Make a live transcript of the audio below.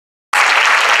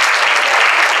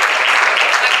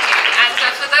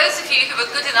you who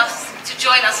were good enough to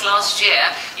join us last year,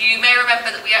 you may remember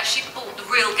that we actually brought the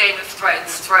real Game of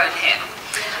Thrones throne here.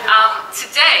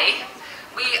 Today,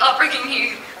 we are bringing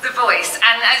you The Voice,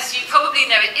 and as you probably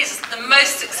know, it is the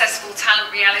most successful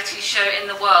talent reality show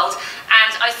in the world,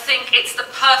 and I think it's the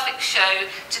perfect show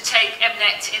to take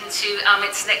Mnet into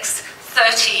its next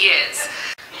 30 years.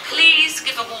 Please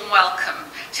give a warm welcome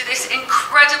to this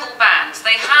incredible band.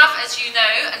 They have, as you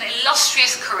know, an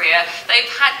illustrious career.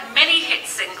 They've had many hit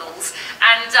singles,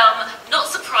 and not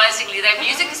surprisingly, their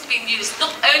music has been used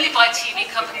not only by TV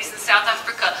companies in South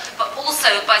Africa, but also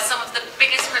by some of the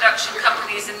biggest production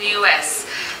companies in the US.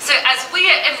 So as we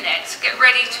at Mnet get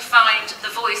ready to find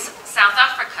The Voice South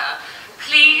Africa,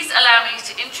 please allow me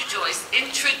to introduce,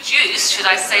 should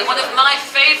I say, one of my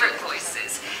favourite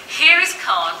voices. Here is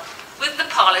Khan with the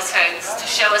Parlotones to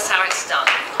show us how it's done.